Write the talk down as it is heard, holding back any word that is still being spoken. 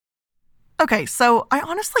Okay, so I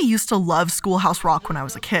honestly used to love Schoolhouse Rock when I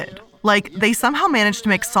was a kid. Like, they somehow managed to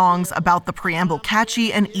make songs about the preamble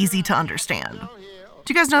catchy and easy to understand.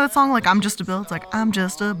 Do you guys know that song, like, I'm Just a Bill? It's like, I'm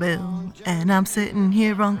just a bill, and I'm sitting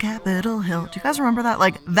here on Capitol Hill. Do you guys remember that?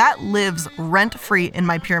 Like, that lives rent-free in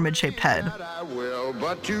my pyramid-shaped head. I will,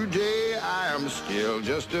 but today I am still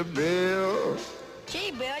just a bill.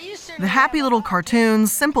 The happy little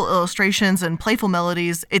cartoons, simple illustrations, and playful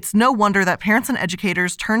melodies, it's no wonder that parents and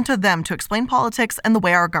educators turn to them to explain politics and the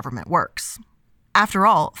way our government works. After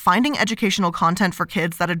all, finding educational content for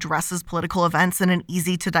kids that addresses political events in an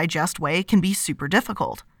easy-to-digest way can be super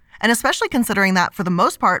difficult. And especially considering that, for the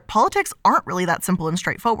most part, politics aren't really that simple and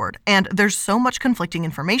straightforward, and there's so much conflicting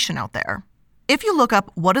information out there. If you look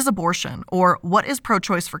up what is abortion or what is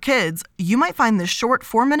pro-choice for kids, you might find this short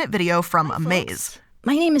 4-minute video from Amaze.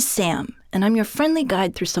 My name is Sam, and I'm your friendly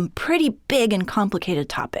guide through some pretty big and complicated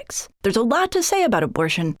topics. There's a lot to say about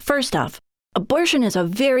abortion. First off, abortion is a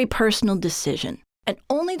very personal decision, and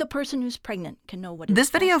only the person who's pregnant can know what it is. This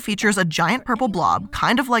video features a giant purple blob,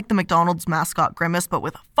 kind of like the McDonald's mascot Grimace, but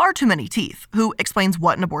with far too many teeth, who explains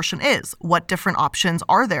what an abortion is, what different options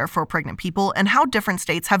are there for pregnant people, and how different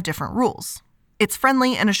states have different rules. It's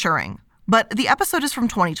friendly and assuring, but the episode is from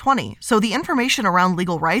 2020, so the information around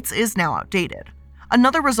legal rights is now outdated.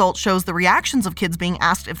 Another result shows the reactions of kids being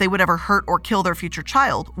asked if they would ever hurt or kill their future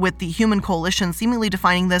child, with the Human Coalition seemingly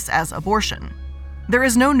defining this as abortion. There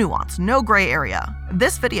is no nuance, no gray area.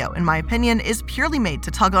 This video, in my opinion, is purely made to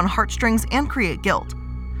tug on heartstrings and create guilt.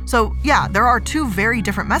 So yeah, there are two very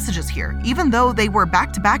different messages here, even though they were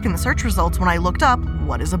back-to-back in the search results when I looked up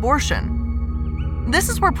what is abortion. This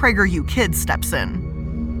is where PragerU Kids steps in.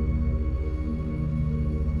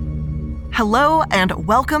 Hello and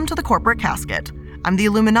welcome to the Corporate Casket. I'm the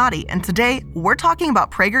Illuminati, and today we're talking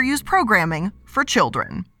about PragerU's programming for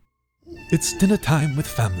children. It's dinner time with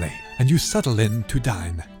family, and you settle in to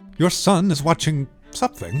dine. Your son is watching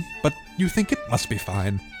something, but you think it must be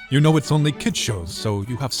fine. You know it's only kids shows, so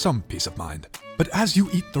you have some peace of mind. But as you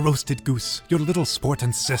eat the roasted goose, your little sport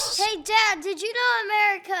insists. Hey, Dad, did you know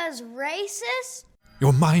America is racist?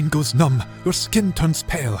 Your mind goes numb, your skin turns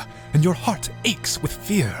pale, and your heart aches with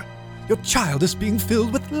fear. Your child is being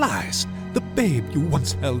filled with lies, the babe you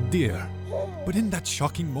once held dear. But in that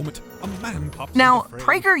shocking moment, a man pops Now, in the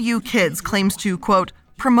fray. PragerU Kids claims to, quote,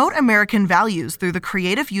 promote American values through the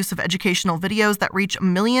creative use of educational videos that reach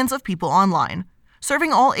millions of people online.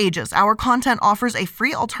 Serving all ages, our content offers a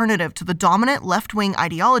free alternative to the dominant left-wing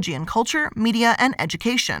ideology in culture, media, and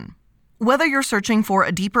education. Whether you're searching for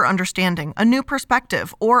a deeper understanding, a new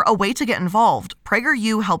perspective, or a way to get involved,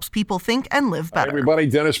 PragerU helps people think and live better. Hi everybody,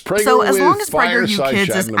 Dennis Prager. So as long with as PragerU Fireside Kids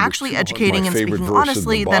Chat is number actually 200. educating My and favorite speaking verse in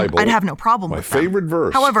honestly, the then Bible. I'd have no problem My with them. favorite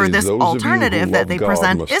verse However, is this those of you who alternative that love they God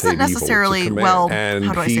present must isn't hate evil. It's a necessarily, command. well, and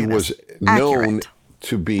how do I he say was this? known Accurate.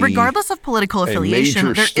 to be Regardless of political affiliation,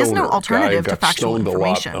 major there is no stoner. alternative Guy to got factual stoned a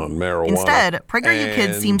lot information. on marijuana. Instead, PragerU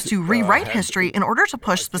Kids And, seems to rewrite had- history in order to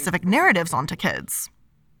push specific narratives onto kids.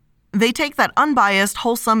 They take that unbiased,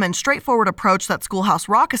 wholesome, and straightforward approach that Schoolhouse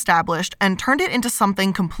Rock established and turned it into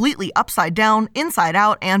something completely upside down, inside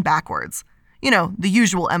out, and backwards. You know, the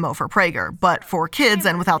usual MO for Prager, but for kids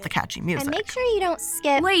and without the catchy music. And make sure you don't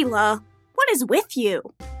skip. Layla, what is with you?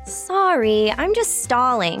 Sorry, I'm just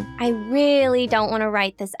stalling. I really don't want to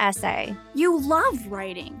write this essay. You love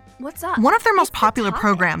writing. What's up? One of their most It's the popular topic.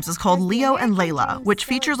 programs is called Does the Leo and American Layla, dream which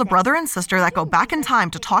still features a exist? brother and sister that go back in time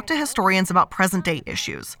to talk to historians about present-day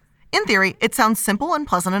issues. In theory, it sounds simple and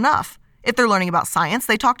pleasant enough. If they're learning about science,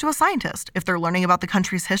 they talk to a scientist. If they're learning about the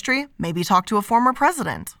country's history, maybe talk to a former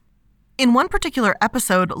president. In one particular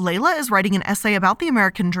episode, Layla is writing an essay about the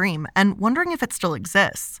American dream and wondering if it still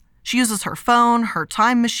exists. She uses her phone, her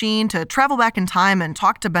time machine, to travel back in time and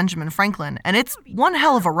talk to Benjamin Franklin, and it's one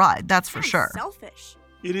hell of a ride, that's for sure. Selfish.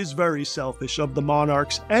 It is very selfish of the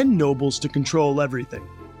monarchs and nobles to control everything.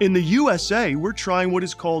 In the USA, we're trying what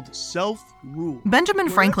is called self-rule. Benjamin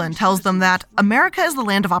Franklin tells them that America is the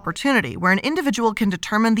land of opportunity where an individual can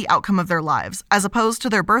determine the outcome of their lives, as opposed to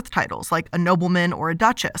their birth titles like a nobleman or a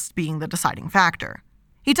duchess being the deciding factor.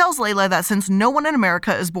 He tells Layla that since no one in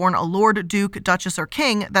America is born a lord, duke, duchess, or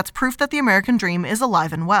king, that's proof that the American dream is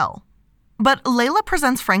alive and well. But Layla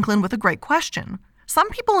presents Franklin with a great question. Some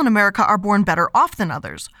people in America are born better off than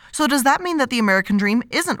others, so does that mean that the American dream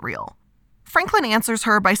isn't real? Franklin answers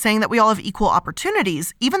her by saying that we all have equal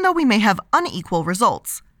opportunities, even though we may have unequal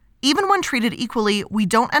results. Even when treated equally, we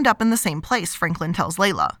don't end up in the same place, Franklin tells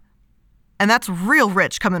Layla. And that's real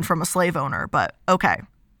rich coming from a slave owner, but okay.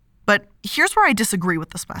 But here's where I disagree with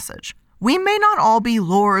this message. We may not all be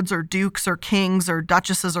lords or dukes or kings or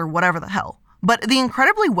duchesses or whatever the hell, but the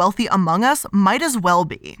incredibly wealthy among us might as well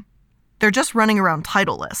be. They're just running around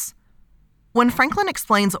titleless. When Franklin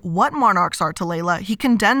explains what monarchs are to Layla, he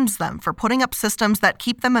condemns them for putting up systems that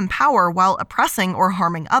keep them in power while oppressing or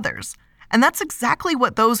harming others. And that's exactly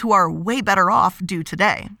what those who are way better off do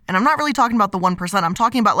today. And I'm not really talking about the 1%, I'm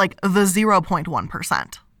talking about like the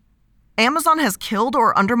 0.1%. Amazon has killed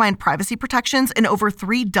or undermined privacy protections in over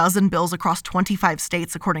 36 bills across 25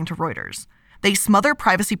 states, according to Reuters. They smother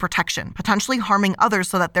privacy protection, potentially harming others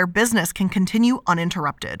so that their business can continue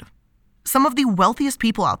uninterrupted. Some of the wealthiest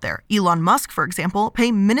people out there, Elon Musk, for example,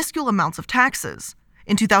 pay minuscule amounts of taxes.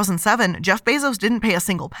 In 2007, Jeff Bezos didn't pay a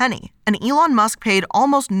single penny, and Elon Musk paid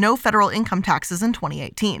almost no federal income taxes in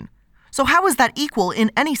 2018. So how is that equal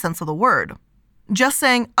in any sense of the word? Just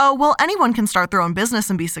saying, oh, well, anyone can start their own business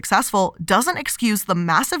and be successful doesn't excuse the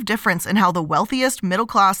massive difference in how the wealthiest, middle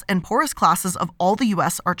class, and poorest classes of all the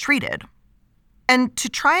US are treated. And to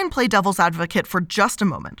try and play devil's advocate for just a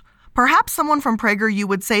moment, perhaps someone from PragerU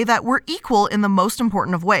would say that we're equal in the most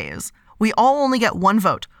important of ways. We all only get one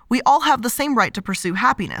vote. We all have the same right to pursue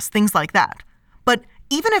happiness, things like that. But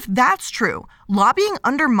even if that's true, lobbying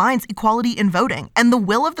undermines equality in voting, and the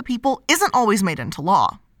will of the people isn't always made into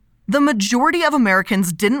law. The majority of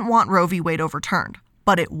Americans didn't want Roe v. Wade overturned,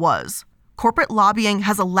 but it was. Corporate lobbying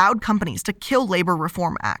has allowed companies to kill labor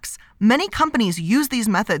reform acts. Many companies use these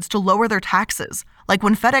methods to lower their taxes, like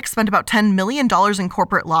when FedEx spent about $10 million in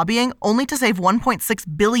corporate lobbying only to save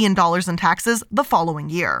 $1.6 billion in taxes the following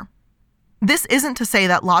year. This isn't to say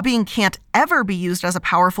that lobbying can't ever be used as a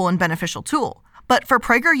powerful and beneficial tool, but for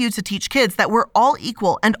PragerU to teach kids that we're all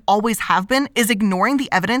equal and always have been is ignoring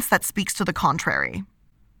the evidence that speaks to the contrary.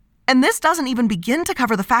 And this doesn't even begin to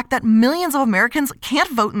cover the fact that millions of Americans can't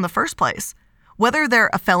vote in the first place. Whether they're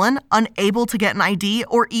a felon, unable to get an ID,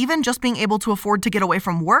 or even just being able to afford to get away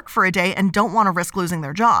from work for a day and don't want to risk losing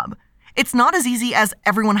their job. It's not as easy as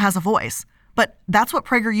everyone has a voice, but that's what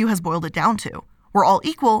PragerU has boiled it down to. We're all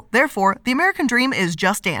equal, therefore, the American dream is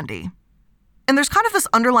just dandy. And there's kind of this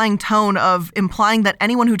underlying tone of implying that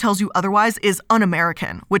anyone who tells you otherwise is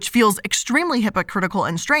un-American, which feels extremely hypocritical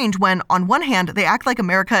and strange when, on one hand, they act like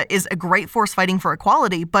America is a great force fighting for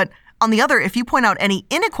equality, but on the other, if you point out any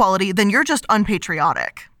inequality, then you're just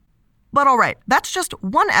unpatriotic. But all right, that's just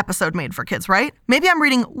one episode made for kids, right? Maybe I'm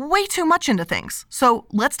reading way too much into things. So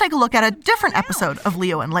let's take a look at a different episode of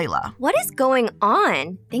Leo and Layla. What is going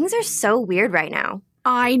on? Things are so weird right now.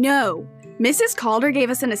 I know. Mrs. Calder gave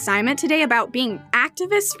us an assignment today about being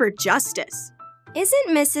activists for justice. Isn't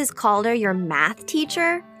Mrs. Calder your math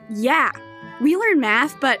teacher? Yeah. We learn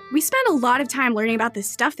math, but we spend a lot of time learning about the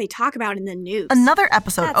stuff they talk about in the news. Another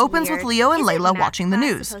episode That's opens weird. with Leo and Isn't Layla math watching the class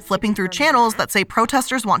news, supposed to flipping be through for channels math? that say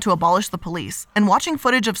protesters want to abolish the police, and watching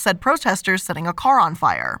footage of said protesters setting a car on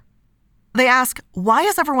fire. They ask, why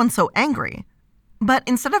is everyone so angry? But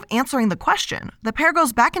instead of answering the question, the pair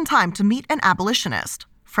goes back in time to meet an abolitionist,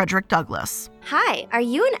 Frederick Douglass. Hi, are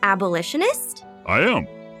you an abolitionist? I am.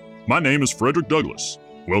 My name is Frederick Douglass.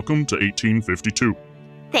 Welcome to 1852.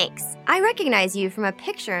 Thanks. I recognize you from a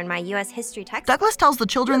picture in my U.S. history textbook. Douglass tells the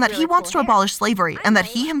children You that have he really wants to cool hair. abolish slavery and that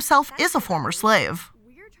he himself is a former slave.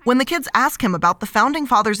 When the kids ask him about the Founding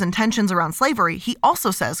Fathers' intentions around slavery, he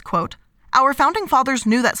also says, quote, "Our Founding Fathers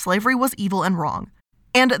knew that slavery was evil and wrong,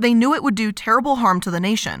 and they knew it would do terrible harm to the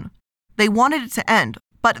nation. They wanted it to end,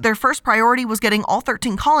 but their first priority was getting all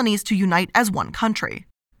 13 colonies to unite as one country.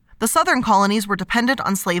 The southern colonies were dependent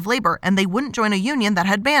on slave labor, and they wouldn't join a union that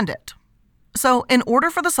had banned it. So, in order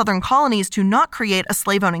for the southern colonies to not create a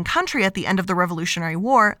slave-owning country at the end of the Revolutionary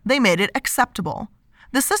War, they made it acceptable.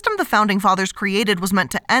 The system the Founding Fathers created was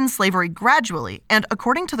meant to end slavery gradually, and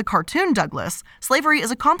according to the cartoon Douglass, slavery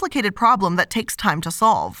is a complicated problem that takes time to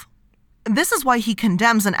solve. This is why he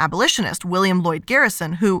condemns an abolitionist, William Lloyd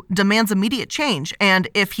Garrison, who demands immediate change, and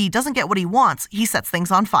if he doesn't get what he wants, he sets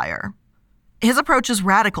things on fire. His approach is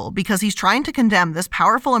radical because he's trying to condemn this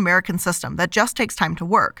powerful American system that just takes time to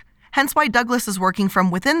work. Hence why Douglass is working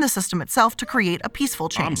from within the system itself to create a peaceful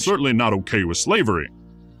change. I'm certainly not okay with slavery,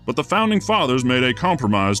 but the Founding Fathers made a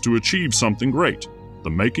compromise to achieve something great, the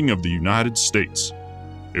making of the United States.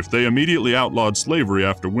 If they immediately outlawed slavery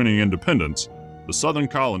after winning independence, the southern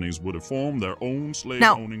colonies would have formed their own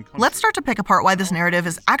slave-owning country. Let's start to pick apart why this narrative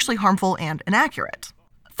is actually harmful and inaccurate.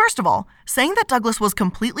 First of all, saying that Douglass was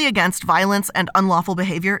completely against violence and unlawful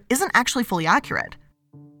behavior isn't actually fully accurate.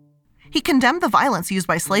 He condemned the violence used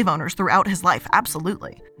by slave owners throughout his life,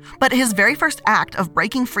 absolutely. But his very first act of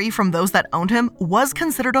breaking free from those that owned him was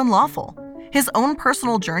considered unlawful. His own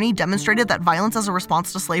personal journey demonstrated that violence as a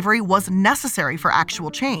response to slavery was necessary for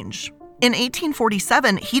actual change. In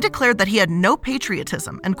 1847, he declared that he had no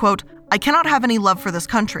patriotism and, quote, "I cannot have any love for this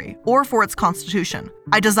country or for its constitution.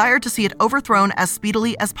 I desire to see it overthrown as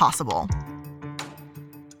speedily as possible."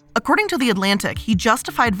 According to The Atlantic, he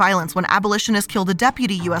justified violence when abolitionists killed a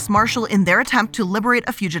deputy U.S. Marshal in their attempt to liberate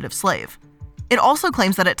a fugitive slave. It also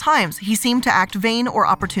claims that at times he seemed to act vain or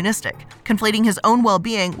opportunistic, conflating his own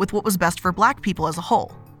well-being with what was best for Black people as a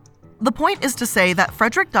whole. The point is to say that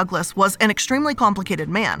Frederick Douglass was an extremely complicated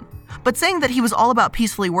man, but saying that he was all about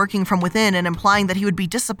peacefully working from within and implying that he would be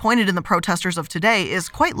disappointed in the protesters of today is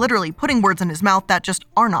quite literally putting words in his mouth that just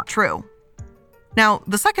are not true. Now,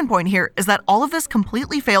 the second point here is that all of this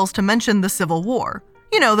completely fails to mention the Civil War.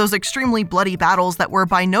 You know, those extremely bloody battles that were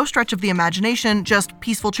by no stretch of the imagination just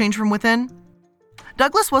peaceful change from within.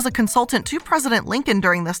 Douglass was a consultant to President Lincoln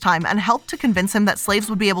during this time and helped to convince him that slaves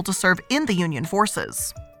would be able to serve in the Union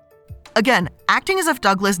forces. Again, acting as if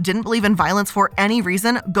Douglass didn't believe in violence for any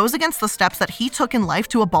reason goes against the steps that he took in life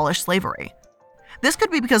to abolish slavery. This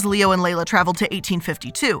could be because Leo and Layla traveled to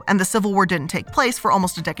 1852 and the Civil War didn't take place for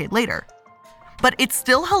almost a decade later. But it's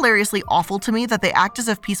still hilariously awful to me that they act as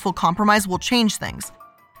if peaceful compromise will change things.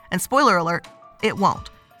 And spoiler alert, it won't.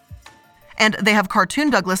 And they have cartoon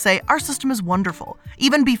Douglass say, "Our system is wonderful,"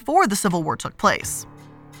 even before the Civil War took place.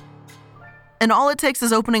 And all it takes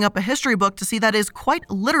is opening up a history book to see that is quite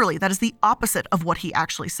literally that is the opposite of what he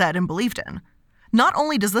actually said and believed in. Not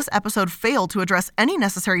only does this episode fail to address any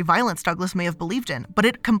necessary violence Douglass may have believed in, but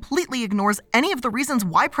it completely ignores any of the reasons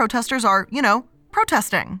why protesters are,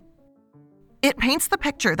 protesting. It paints the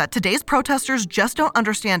picture that today's protesters just don't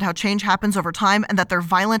understand how change happens over time and that they're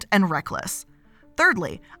violent and reckless.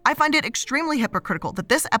 Thirdly, I find it extremely hypocritical that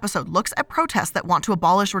this episode looks at protests that want to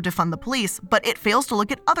abolish or defund the police, but it fails to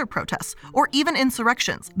look at other protests, or even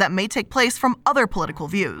insurrections, that may take place from other political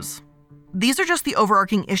views. These are just the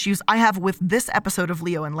overarching issues I have with this episode of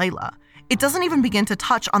Leo and Layla. It doesn't even begin to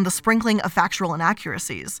touch on the sprinkling of factual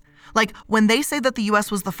inaccuracies. Like, when they say that the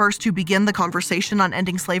US was the first to begin the conversation on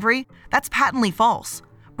ending slavery, that's patently false.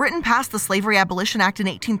 Britain passed the Slavery Abolition Act in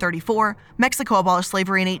 1834, Mexico abolished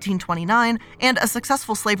slavery in 1829, and a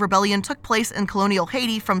successful slave rebellion took place in colonial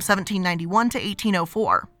Haiti from 1791 to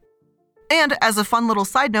 1804. And as a fun little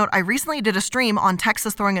side note, I recently did a stream on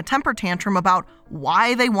Texas throwing a temper tantrum about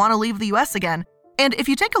why they want to leave the US again. And if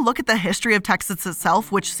you take a look at the history of Texas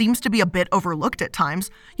itself, which seems to be a bit overlooked at times,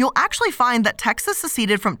 you'll actually find that Texas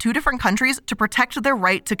seceded from two different countries to protect their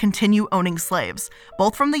right to continue owning slaves,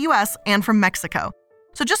 both from the US and from Mexico.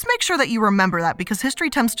 So just make sure that you remember that, because history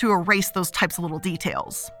tends to erase those types of little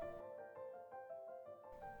details.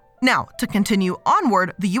 Now, to continue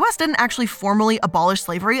onward, the US didn't actually formally abolish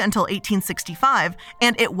slavery until 1865,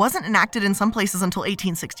 and it wasn't enacted in some places until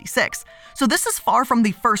 1866. So this is far from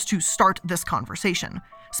the first to start this conversation.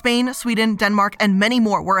 Spain, Sweden, Denmark, and many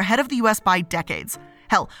more were ahead of the US by decades.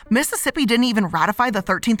 Hell, Mississippi didn't even ratify the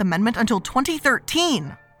 13th Amendment until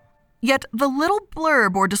 2013. Yet the little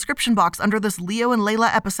blurb or description box under this Leo and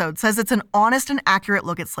Layla episode says it's an honest and accurate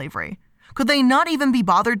look at slavery. Could they not even be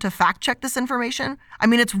bothered to fact-check this information? I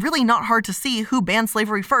mean, it's really not hard to see who banned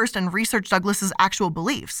slavery first and research Douglass's actual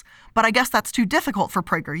beliefs, but I guess that's too difficult for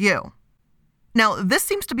PragerU. Now, this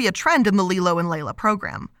seems to be a trend in the Leo and Layla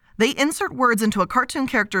program. They insert words into a cartoon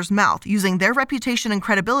character's mouth using their reputation and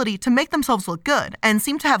credibility to make themselves look good, and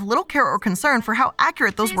seem to have little care or concern for how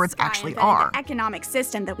accurate those words actually are. The economic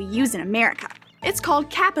system that we use in America. It's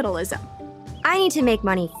called capitalism. I need to make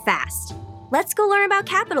money fast. Let's go learn about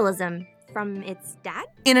capitalism. From its dad?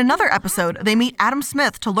 In another episode, they meet Adam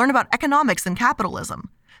Smith to learn about economics and capitalism.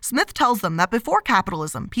 Smith tells them that before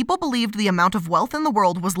capitalism, people believed the amount of wealth in the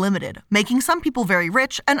world was limited, making some people very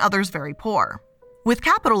rich and others very poor. With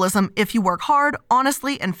capitalism, if you work hard,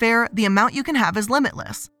 honestly, and fair, the amount you can have is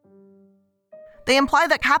limitless. They imply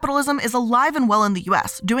that capitalism is alive and well in the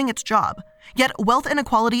US, doing its job. Yet wealth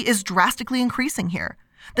inequality is drastically increasing here.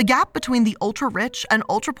 The gap between the ultra-rich and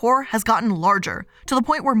ultra-poor has gotten larger, to the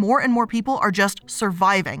point where more and more people are just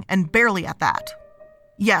surviving, and barely at that.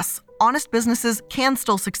 Yes, honest businesses can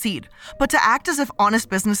still succeed, but to act as if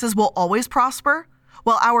honest businesses will always prosper?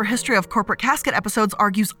 Well, our History of Corporate Casket episodes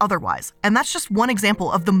argues otherwise, and that's just one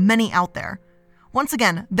example of the many out there. Once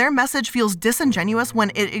again, their message feels disingenuous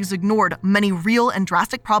when it is ignored many real and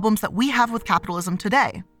drastic problems that we have with capitalism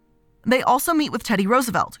today. They also meet with Teddy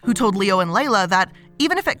Roosevelt, who told Leo and Layla that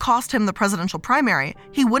even if it cost him the presidential primary,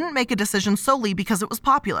 he wouldn't make a decision solely because it was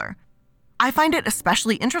popular. I find it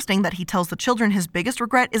especially interesting that he tells the children his biggest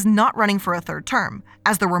regret is not running for a third term,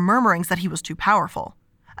 as there were murmurings that he was too powerful.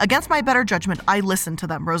 Against my better judgment, I listened to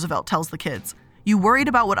them, Roosevelt tells the kids. You worried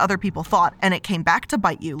about what other people thought, and it came back to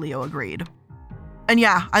bite you, Leo agreed. And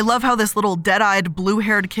yeah, I love how this little dead-eyed,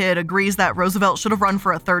 blue-haired kid agrees that Roosevelt should have run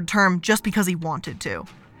for a third term just because he wanted to.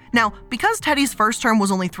 Now, because Teddy's first term was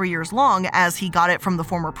only 3 years long, as he got it from the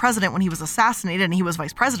former president when he was assassinated and he was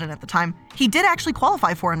vice president at the time, he did actually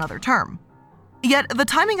qualify for another term. Yet, the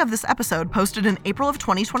timing of this episode, posted in April of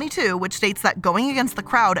 2022, which states that going against the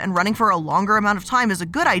crowd and running for a longer amount of time is a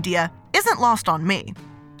good idea, isn't lost on me.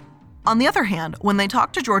 On the other hand, when they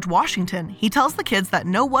talk to George Washington, he tells the kids that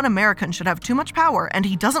no one American should have too much power and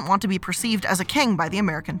he doesn't want to be perceived as a king by the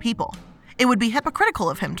American people. It would be hypocritical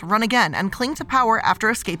of him to run again and cling to power after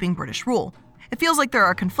escaping British rule. It feels like there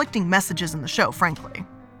are conflicting messages in the show, frankly.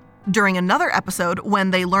 During another episode, when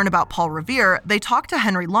they learn about Paul Revere, they talk to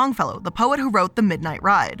Henry Longfellow, the poet who wrote The Midnight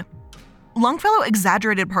Ride. Longfellow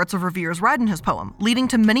exaggerated parts of Revere's ride in his poem, leading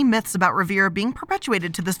to many myths about Revere being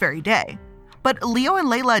perpetuated to this very day. But Leo and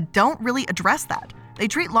Layla don't really address that. They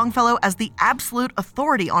treat Longfellow as the absolute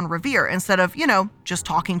authority on Revere instead of, just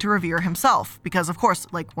talking to Revere himself. Because of course,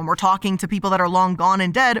 when we're talking to people that are long gone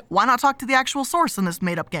and dead, why not talk to the actual source in this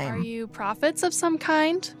made-up game? Are you prophets of some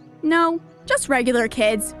kind? No, just regular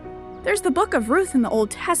kids. There's the book of Ruth in the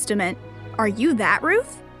Old Testament. Are you that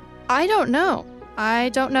Ruth? I don't know. I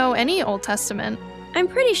don't know any Old Testament. I'm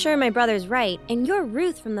pretty sure my brother's right, and you're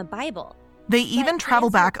Ruth from the Bible. They even travel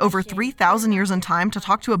back over 3,000 years in time to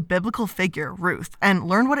talk to a biblical figure, Ruth, and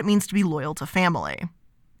learn what it means to be loyal to family.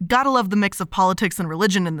 Gotta love the mix of politics and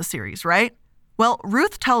religion in the series, right? Well,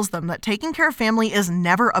 Ruth tells them that taking care of family is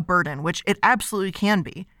never a burden, which it absolutely can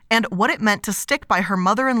be, and what it meant to stick by her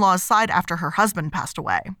mother-in-law's side after her husband passed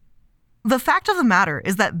away. The fact of the matter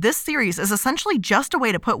is that this series is essentially just a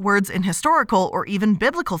way to put words in historical or even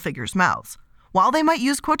biblical figures' mouths. While they might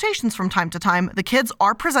use quotations from time to time, the kids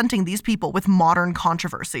are presenting these people with modern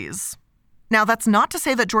controversies. Now, that's not to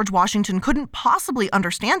say that George Washington couldn't possibly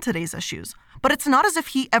understand today's issues, but it's not as if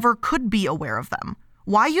he ever could be aware of them.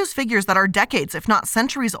 Why use figures that are decades, if not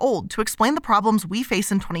centuries old, to explain the problems we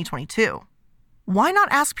face in 2022? Why not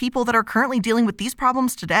ask people that are currently dealing with these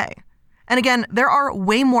problems today? And again, there are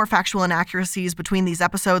way more factual inaccuracies between these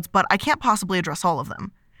episodes, but I can't possibly address all of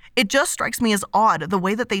them. It just strikes me as odd the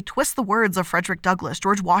way that they twist the words of Frederick Douglass,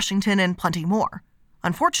 George Washington, and plenty more.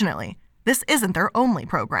 Unfortunately, this isn't their only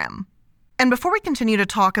program. And before we continue to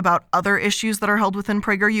talk about other issues that are held within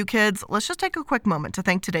PragerU Kids, let's just take a quick moment to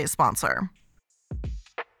thank today's sponsor.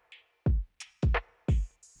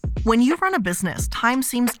 When you run a business, time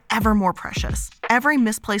seems ever more precious. Every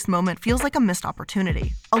misplaced moment feels like a missed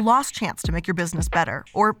opportunity, a lost chance to make your business better,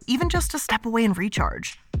 or even just to step away and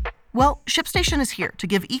recharge. Well, ShipStation is here to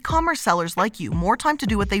give e-commerce sellers like you more time to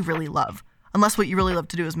do what they really love. Unless what you really love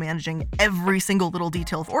to do is managing every single little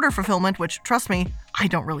detail of order fulfillment, which, trust me, I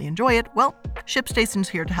don't really enjoy it, well, ShipStation's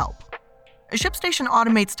here to help. ShipStation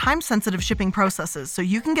automates time-sensitive shipping processes so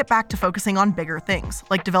you can get back to focusing on bigger things,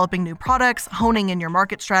 like developing new products, honing in your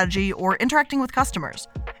market strategy, or interacting with customers.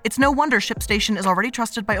 It's no wonder ShipStation is already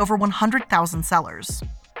trusted by over 100,000 sellers.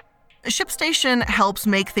 ShipStation helps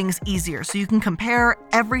make things easier so you can compare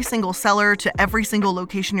every single seller to every single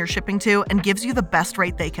location you're shipping to and gives you the best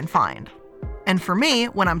rate they can find. And for me,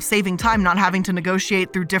 when I'm saving time not having to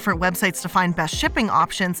negotiate through different websites to find best shipping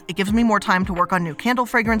options, it gives me more time to work on new candle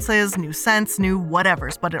fragrances, new scents, new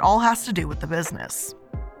whatevers, but it all has to do with the business.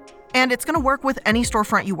 And it's going to work with any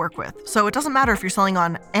storefront you work with, so it doesn't matter if you're selling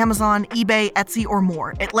on Amazon, eBay, Etsy, or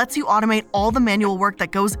more. It lets you automate all the manual work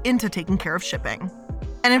that goes into taking care of shipping.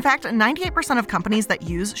 And in fact, 98% of companies that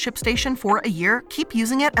use ShipStation for a year keep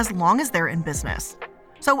using it as long as they're in business.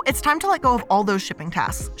 So it's time to let go of all those shipping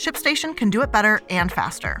tasks. ShipStation can do it better and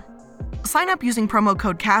faster. Sign up using promo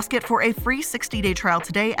code Casket for a free 60-day trial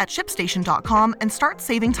today at ShipStation.com and start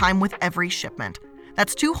saving time with every shipment.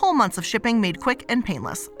 That's 2 whole months of shipping made quick and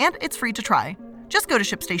painless, and it's free to try. Just go to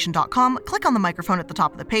ShipStation.com, click on the microphone at the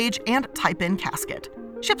top of the page, and type in Casket.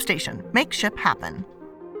 ShipStation. Make ship happen.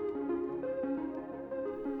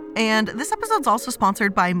 And this episode's also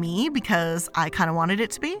sponsored by me because I kind of wanted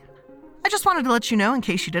it to be. I just wanted to let you know, in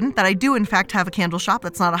case you didn't, that I do in fact have a candle shop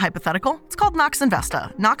that's not a hypothetical. It's called Nox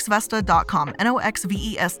Investa, noxvesta.com,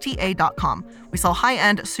 NOXVESTA.com. We sell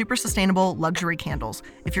high-end, super sustainable luxury candles.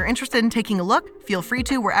 If you're interested in taking a look, feel free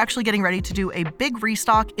to. We're actually getting ready to do a big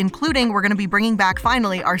restock, including we're going to be bringing back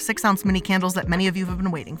finally our 6-ounce mini candles that many of you have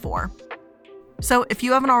been waiting for. So if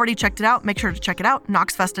you haven't already checked it out, make sure to check it out,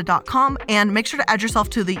 noxvesta.com, and make sure to add yourself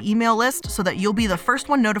to the email list so that you'll be the first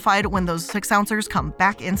one notified when those 6-ouncers come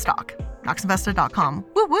back in stock. noxvesta.com.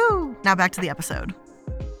 Woo woo! Now back to the episode.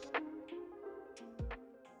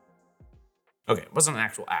 Okay, it wasn't an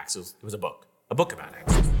actual axe, it was a book. A book about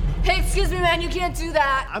axes. Hey, excuse me, man, you can't do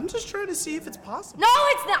that. I'm just trying to see if it's possible. No,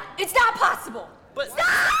 it's not. It's not possible. But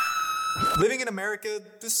stop! Living in America,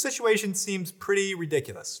 this situation seems pretty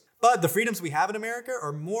ridiculous. But the freedoms we have in America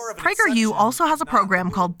are more of an PragerU also has a program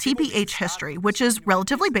called TBH History, which is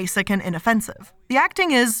relatively basic and inoffensive. The acting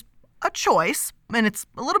is a choice, and it's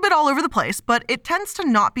a little bit all over the place, but it tends to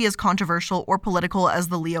not be as controversial or political as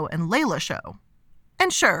the Leo and Layla show.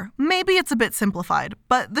 And sure, maybe it's a bit simplified,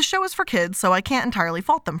 but the show is for kids, so I can't entirely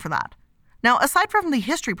fault them for that. Now, aside from the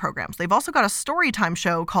history programs, they've also got a storytime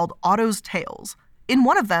show called Otto's Tales. In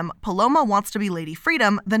one of them, Paloma Wants to Be Lady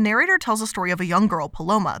Freedom, the narrator tells a story of a young girl,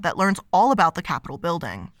 Paloma, that learns all about the Capitol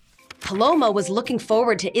building. Paloma was looking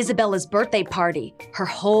forward to Isabella's birthday party. Her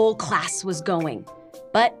whole class was going.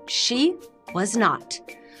 But she was not.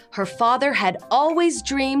 Her father had always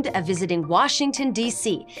dreamed of visiting Washington,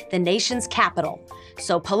 D.C., the nation's capital.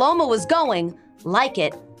 So Paloma was going, like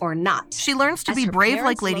it or not. She learns to be brave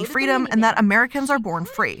like Lady Freedom and that Americans are born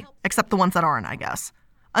free, except the ones that aren't, I guess.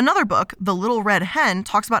 Another book, The Little Red Hen,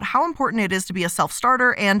 talks about how important it is to be a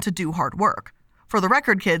self-starter and to do hard work. For the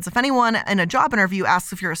record, kids, if anyone in a job interview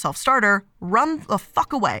asks if you're a self-starter, run the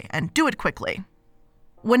fuck away and do it quickly.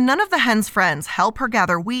 When none of the hen's friends help her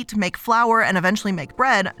gather wheat, make flour, and eventually make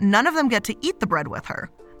bread, none of them get to eat the bread with her.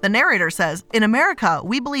 The narrator says, "In America,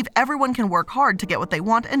 we believe everyone can work hard to get what they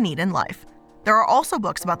want and need in life." There are also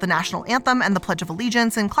books about the national anthem and the Pledge of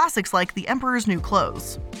Allegiance and classics like The Emperor's New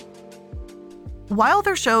Clothes. While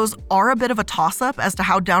their shows are a bit of a toss-up as to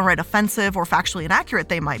how downright offensive or factually inaccurate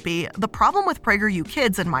they might be, the problem with PragerU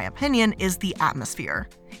Kids, in my opinion, is the atmosphere.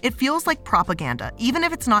 It feels like propaganda, even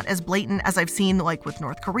if it's not as blatant as I've seen like with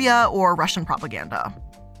North Korea or Russian propaganda.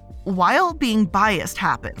 While being biased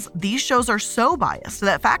happens, these shows are so biased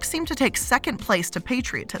that facts seem to take second place to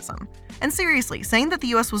patriotism. And seriously, saying that the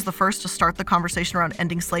US was the first to start the conversation around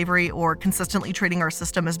ending slavery or consistently treating our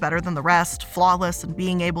system as better than the rest, flawless, and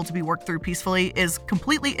being able to be worked through peacefully is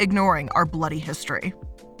completely ignoring our bloody history.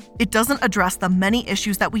 It doesn't address the many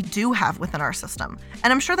issues that we do have within our system,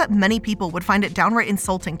 and I'm sure that many people would find it downright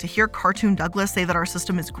insulting to hear Cartoon Douglas say that our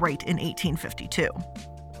system is great in 1852.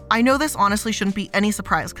 I know this honestly shouldn't be any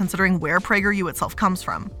surprise considering where PragerU itself comes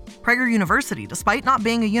from. Prager University, despite not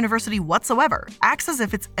being a university whatsoever, acts as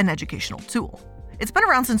if it's an educational tool. It's been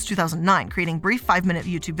around since 2009, creating brief 5-minute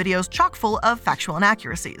YouTube videos chock full of factual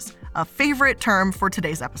inaccuracies, a favorite term for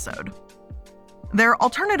today's episode. Their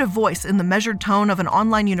alternative voice in the measured tone of an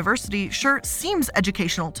online university sure seems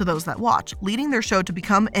educational to those that watch, leading their show to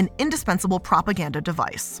become an indispensable propaganda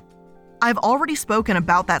device. I've already spoken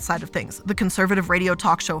about that side of things, the conservative radio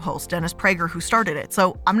talk show host Dennis Prager who started it,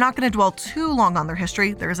 so I'm not going to dwell too long on their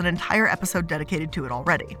history. There is an entire episode dedicated to it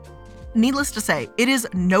already. Needless to say, it is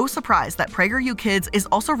no surprise that PragerU Kids is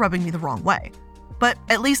also rubbing me the wrong way. But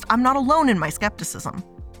at least I'm not alone in my skepticism.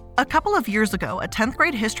 A couple of years ago, a 10th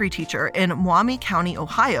grade history teacher in Maumee County,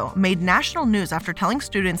 Ohio, made national news after telling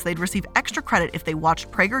students they'd receive extra credit if they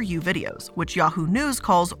watched PragerU videos, which Yahoo News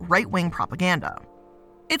calls right-wing propaganda.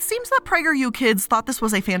 It seems that PragerU Kids thought this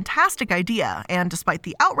was a fantastic idea, and despite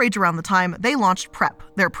the outrage around the time, they launched PrEP,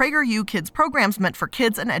 their PragerU Kids programs meant for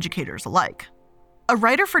kids and educators alike. A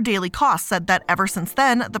writer for Daily Kos said that ever since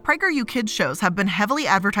then, the PragerU Kids shows have been heavily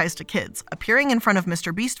advertised to kids, appearing in front of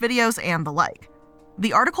Mr. Beast videos and the like.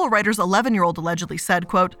 The article writer's 11-year-old allegedly said,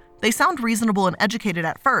 quote, "They sound reasonable and educated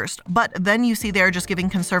at first, but then you see they're just giving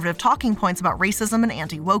conservative talking points about racism and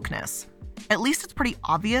anti-wokeness. At least it's pretty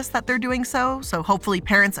obvious that they're doing so hopefully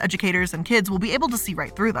parents, educators, and kids will be able to see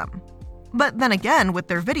right through them. But then again, with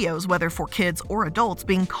their videos, whether for kids or adults,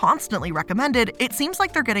 being constantly recommended, it seems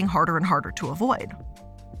like they're getting harder and harder to avoid."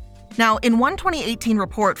 Now, in one 2018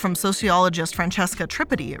 report from sociologist Francesca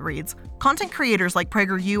Tripodi, it reads, "Content creators like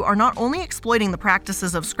PragerU are not only exploiting the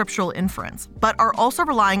practices of scriptural inference, but are also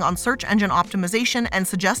relying on search engine optimization and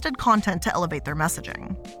suggested content to elevate their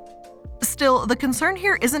messaging." Still, the concern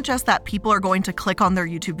here isn't just that people are going to click on their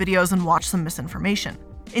YouTube videos and watch some misinformation.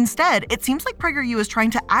 Instead, it seems like PragerU is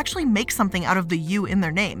trying to actually make something out of the U in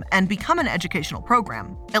their name and become an educational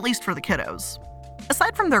program, at least for the kiddos.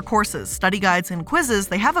 Aside from their courses, study guides, and quizzes,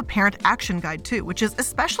 they have a parent action guide too, which is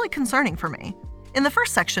especially concerning for me. In the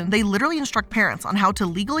first section, they literally instruct parents on how to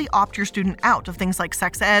legally opt your student out of things like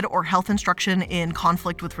sex ed or health instruction in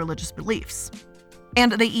conflict with religious beliefs.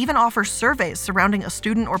 And they even offer surveys surrounding a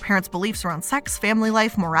student or parent's beliefs around sex, family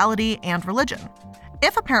life, morality, and religion.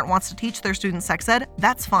 If a parent wants to teach their student sex ed,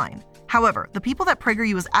 that's fine. However, the people that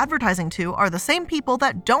PragerU is advertising to are the same people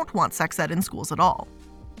that don't want sex ed in schools at all.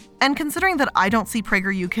 And considering that I don't see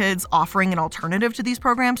PragerU Kids offering an alternative to these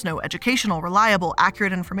programs, no educational, reliable,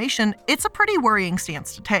 accurate information, it's a pretty worrying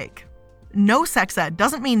stance to take. No sex ed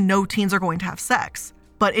doesn't mean no teens are going to have sex,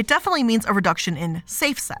 but it definitely means a reduction in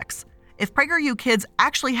safe sex. If PragerU Kids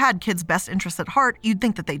actually had kids' best interests at heart, you'd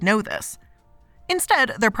think that they'd know this.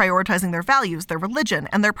 Instead, they're prioritizing their values, their religion,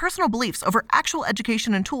 and their personal beliefs over actual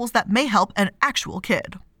education and tools that may help an actual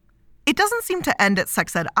kid. It doesn't seem to end at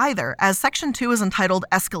sex ed either, as Section 2 is entitled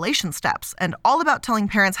Escalation Steps, and all about telling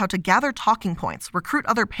parents how to gather talking points, recruit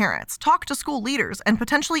other parents, talk to school leaders, and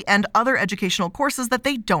potentially end other educational courses that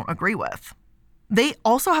they don't agree with. They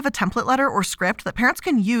also have a template letter or script that parents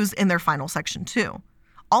can use in their final Section 2.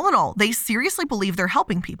 All in all, they seriously believe they're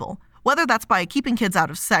helping people. Whether that's by keeping kids out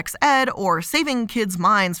of sex ed or saving kids'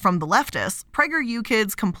 minds from the leftists, PragerU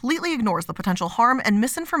Kids completely ignores the potential harm and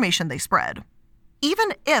misinformation they spread.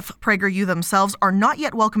 Even if PragerU themselves are not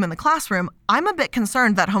yet welcome in the classroom, I'm a bit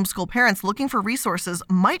concerned that homeschool parents looking for resources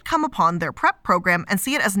might come upon their prep program and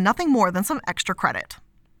see it as nothing more than some extra credit.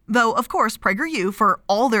 Though, of course, PragerU, for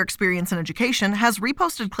all their experience in education, has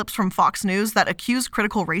reposted clips from Fox News that accuse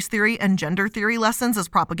critical race theory and gender theory lessons as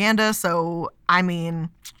propaganda, so, I mean,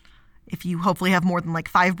 if you hopefully have more than like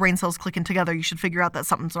 5 brain cells clicking together, you should figure out that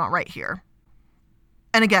something's not right here.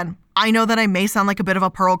 And again, I know that I may sound like a bit of a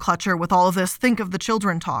pearl clutcher with all of this think of the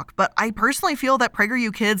children talk, but I personally feel that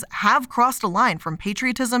PragerU Kids have crossed a line from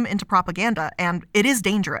patriotism into propaganda, and it is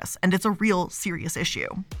dangerous, and it's a real serious issue.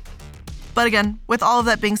 But again, with all of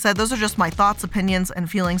that being said, those are just my thoughts, opinions, and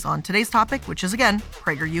feelings on today's topic, which is again,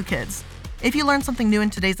 PragerU Kids. If you learned something new in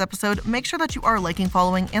today's episode, make sure that you are liking,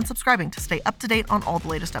 following, and subscribing to stay up to date on all the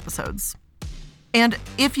latest episodes. And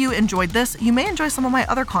if you enjoyed this, you may enjoy some of my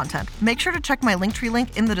other content. Make sure to check my Linktree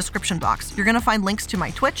link in the description box. You're going to find links to my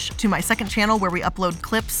Twitch, to my second channel where we upload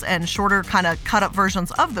clips and shorter kind of cut up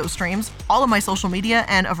versions of those streams, all of my social media,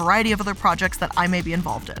 and a variety of other projects that I may be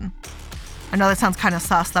involved in. I know that sounds kind of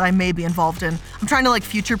sus that I may be involved in. I'm trying to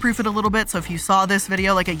future-proof it a little bit, so if you saw this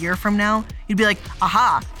video a year from now, you'd be like,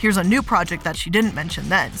 aha, here's a new project that she didn't mention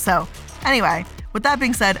then. So anyway, with that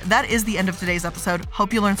being said, that is the end of today's episode.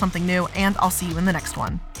 Hope you learned something new, and I'll see you in the next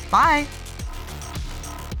one. Bye!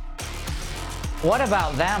 What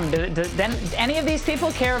about them? Do any of these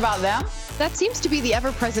people care about them? That seems to be the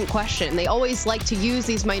ever-present question. They always like to use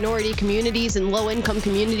these minority communities and low-income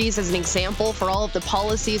communities as an example for all of the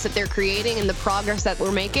policies that they're creating and the progress that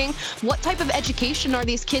we're making. What type of education are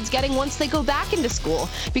these kids getting once they go back into school?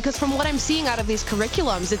 Because from what I'm seeing out of these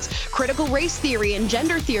curriculums, it's critical race theory and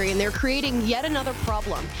gender theory, and they're creating yet another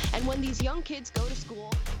problem. And when these young kids go to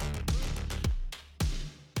school...